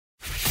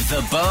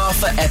The bar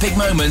for epic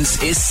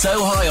moments is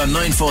so high on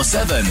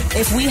 947.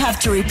 If we have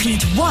to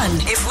repeat one,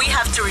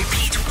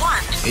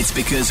 It's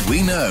because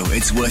we know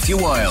it's worth your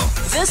while.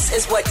 this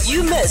is what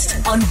you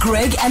missed on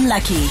Greg and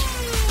Lucky.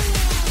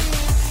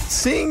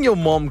 Seeing your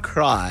mom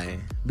cry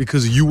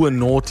because you were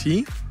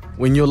naughty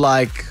when you're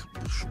like,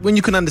 when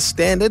you can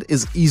understand it,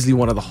 is easily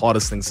one of the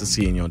hardest things to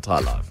see in your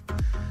entire life.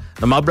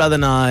 Now, my brother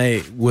and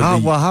I were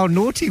How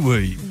naughty were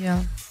you?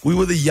 Yeah. we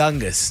were the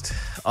youngest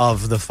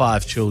of the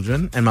 5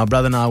 children, and my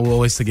brother and I were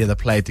always together,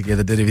 played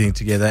together, did everything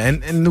together.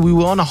 And we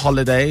were on a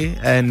holiday,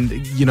 and,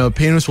 you know,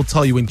 parents will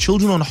tell you when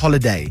children are on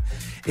holiday,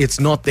 it's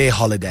not their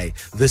holiday.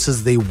 This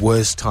is their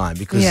worst time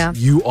because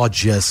you are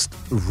just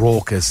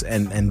raucous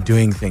and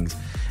doing things.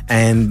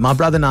 And my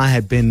brother and I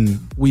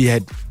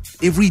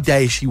every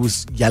day she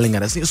was yelling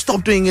at us,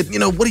 stop doing it,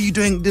 what are you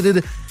doing?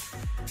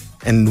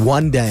 And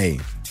one day,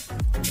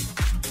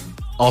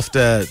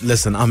 after,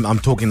 listen, I'm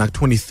talking like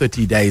 20,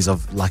 30 days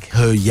of like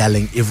her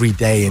yelling every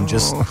day and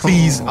just,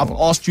 please, I've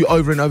asked you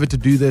over and over to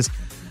do this.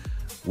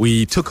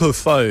 We took her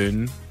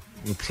phone,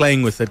 we were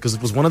playing with it because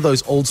it was one of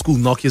those old school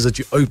Nokias that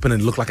you open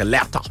and look like a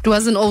laptop. It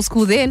wasn't old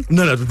school then.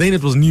 No, then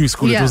it was new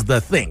school. Yeah. It was the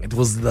thing. It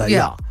was the,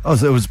 Yeah. Oh,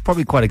 so it was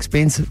probably quite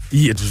expensive.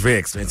 Yeah, it was very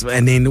expensive.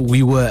 And then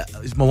my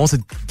mom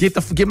said, get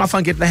my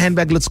phone, get the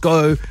handbag, let's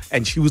go.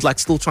 And she was like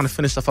still trying to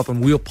finish stuff up.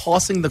 And we were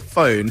passing the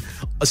phone.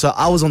 So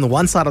I was on the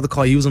one side of the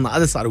car, he was on the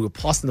other side. We were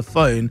passing the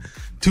phone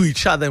to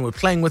each other and we're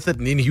playing with it.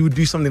 And then he would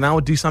do something, I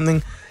would do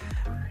something.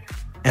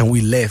 And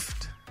we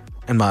left.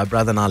 And my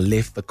brother and I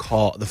left the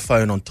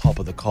phone on top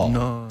of the car.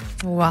 No.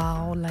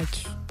 Wow,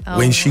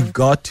 When she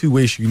got to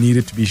where she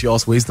needed to be, she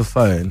asked, where's the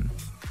phone?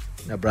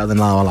 My brother and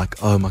I were like,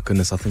 oh my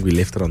goodness, I think we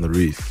left it on the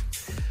roof.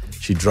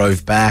 She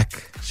drove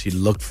back. She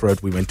looked for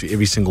it. We went to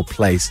every single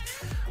place.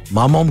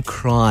 My mom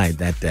cried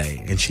that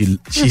day, and she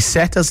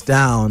sat us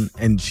down,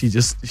 and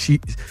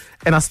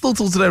and I still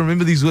till today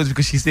remember these words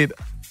because she said,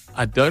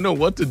 I don't know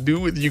what to do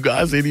with you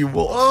guys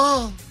anymore.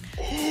 Oh.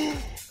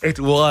 It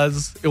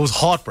was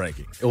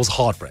heartbreaking. It was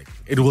heartbreaking.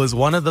 It was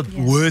one of the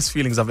worst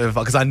feelings I've ever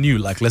felt because I knew,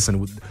 like,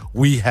 listen,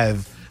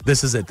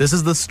 this is it. This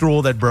is the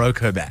straw that broke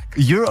her back.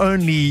 You're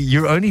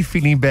only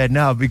feeling bad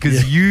now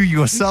because you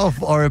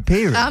yourself are a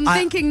parent. I'm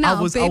thinking now,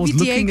 I was baby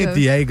looking Diego. at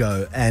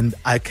Diego, and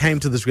I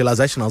came to this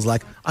realization. I was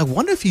like, I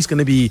wonder if he's going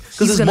to be,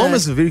 because his mom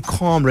is a very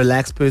calm,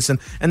 relaxed person,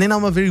 and then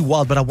I'm a very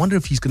wild, but I wonder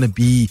if he's going to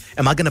be,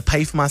 am I going to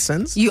pay for my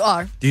sins? You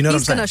are. Do you know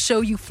He's what I'm saying? going to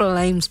show you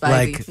flames,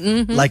 baby.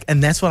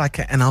 And that's what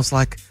and I was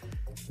like,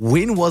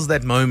 when was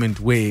that moment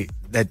where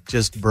that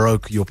just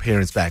broke your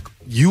parents' back?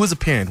 You as a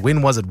parent,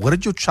 when was it? What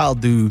did your child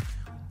do?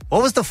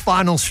 What was the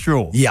final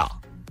straw? Yeah.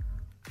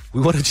 We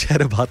want to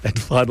chat about that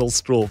final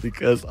straw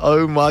because,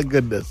 oh my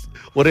goodness.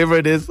 Whatever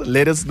it is,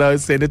 let us know.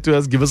 Send it to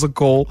us. Give us a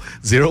call.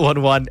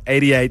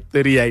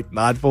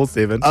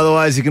 011-8838-947.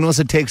 Otherwise, you can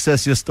also text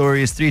us. Your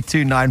story is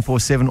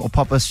 32947 or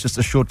pop us just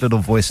a short little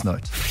voice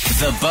note.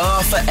 The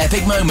bar for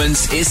epic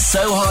moments is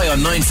so high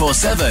on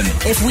 947.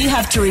 If we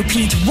have to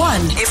repeat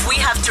one,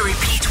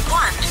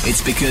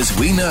 It's because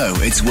we know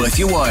it's worth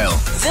your while.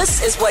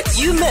 this is what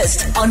you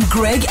missed on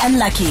Greg and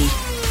Lucky.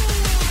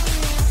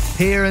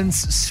 Parents,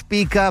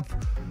 speak up.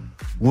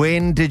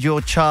 When did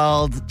your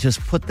child just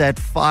put that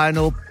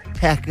final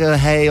pack of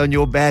hay on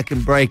your back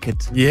and break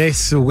it? Yes,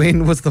 so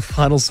when was the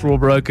final straw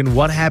broken?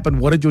 What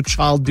happened? What did your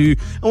child do?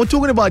 And we're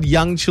talking about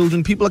young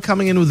children. People are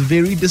coming in with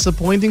very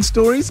disappointing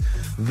stories.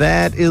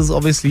 That is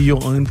obviously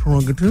your own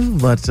prerogative,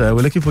 but we're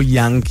looking for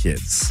young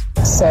kids.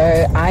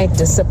 So I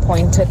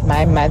disappointed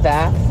my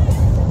mother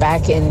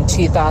back in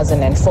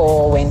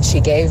 2004 when she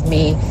gave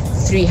me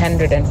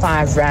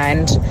 305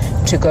 Rand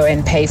to go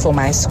and pay for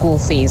my school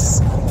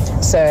fees.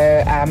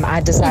 So I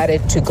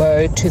decided to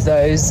go to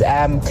those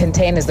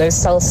containers, those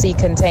Cell-C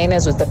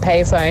containers with the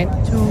payphone.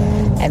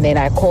 And then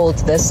I called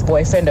this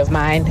boyfriend of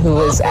mine who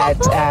was at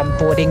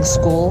boarding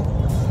school.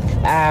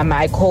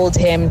 I called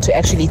him to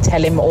actually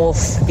tell him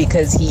off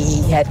because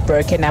he had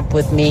broken up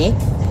with me.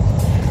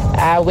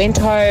 I went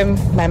home.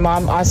 My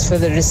mom asked for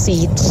the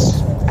receipt.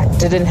 I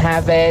didn't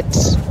have it.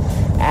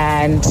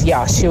 And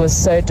she was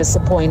so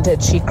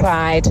disappointed. She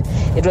cried.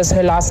 It was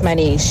her last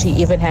money. She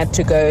even had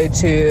to go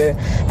to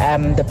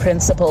the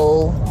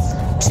principal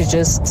to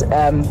just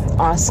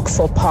ask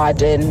for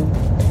pardon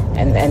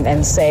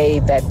and say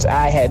that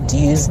I had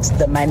used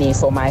the money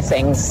for my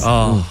things.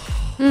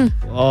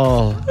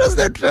 Does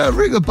that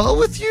ring a bell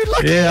with you?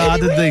 Yeah, I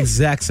did the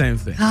exact same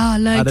thing.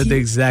 I did the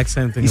exact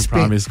same thing in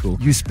primary school.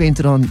 You spent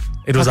it on...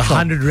 It was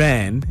 100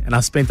 Rand, and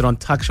I spent it on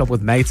tuck shop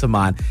with mates of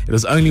mine. It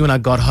was only when I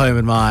got home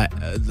and my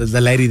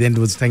the lady then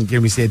was taking care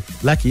of me said,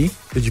 Lucky,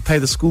 did you pay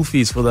the school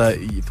fees for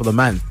the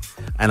month?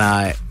 And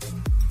I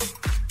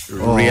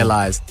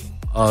realized,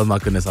 oh my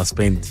goodness, I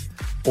spent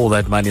all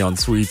that money on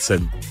sweets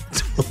and...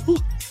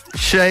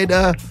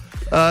 Shada,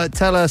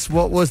 tell us,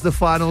 what was the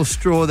final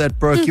straw that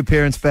broke your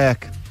parents'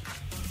 back?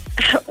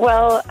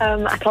 Well,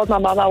 I told my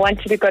mom I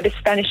wanted to go to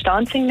Spanish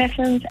dancing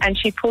lessons, and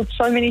she pulled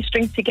so many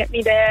strings to get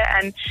me there,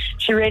 and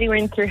she really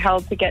went through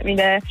hell to get me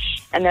there.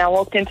 And then I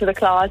walked into the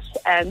class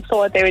and saw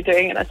what they were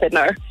doing, and I said,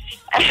 no,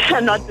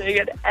 I'm not doing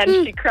it.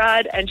 And she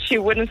cried, and she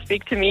wouldn't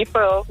speak to me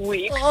for a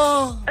week.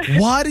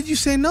 Why did you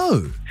say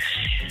no?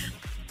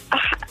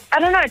 I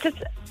don't know,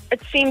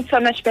 it seemed so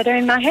much better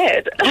in my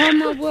head. Oh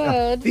my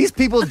word. These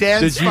people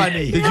dance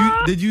funny.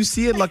 Did you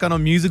see it like on a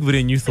music video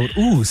and you thought,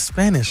 ooh,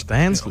 Spanish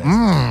dance lesson.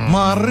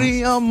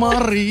 Maria,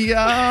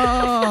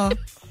 Maria.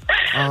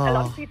 A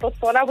lot of people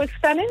thought I was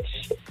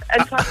Spanish,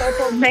 and so I thought,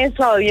 well, may as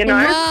well, you know.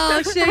 Wow,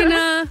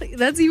 Shayna,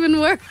 that's even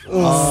worse.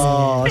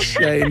 Oh,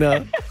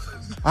 Shayna.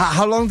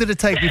 How long did it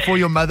take before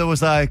your mother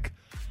was like,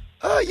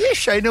 oh, yeah,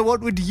 Shayna, what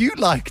would you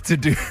like to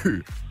do?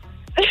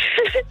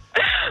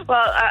 Well,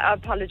 I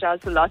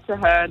apologized a lot to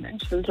her, and then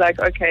she was like,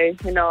 okay,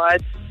 you know,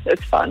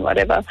 it's fine,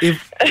 whatever.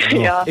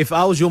 If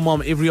I was your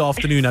mom, every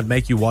afternoon I'd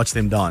make you watch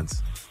them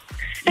dance.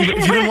 If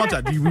you didn't want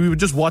that, we would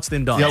just watch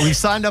them dance. Yeah, we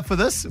signed up for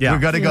this. Yeah. We're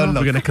going to go look.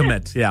 We're going to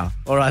commit. Yeah.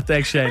 All right.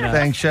 Thanks, Shayna.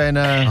 Thanks,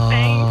 Shayna.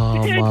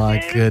 Oh,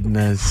 my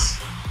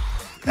goodness.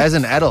 As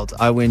an adult,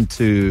 I went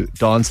to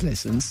dance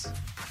lessons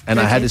and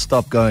I had to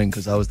stop going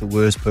because I was the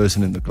worst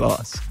person in the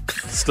class.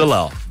 Still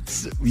are.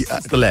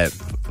 Still am.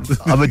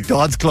 I'm a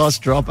dance class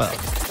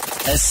dropout.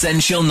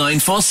 Essential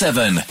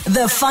 947.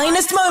 The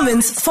finest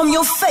moments from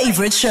your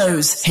favorite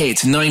shows. Hit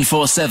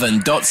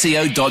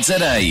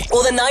 947.co.za.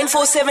 Or the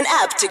 947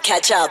 app to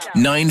catch up.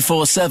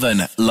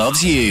 947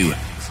 loves you.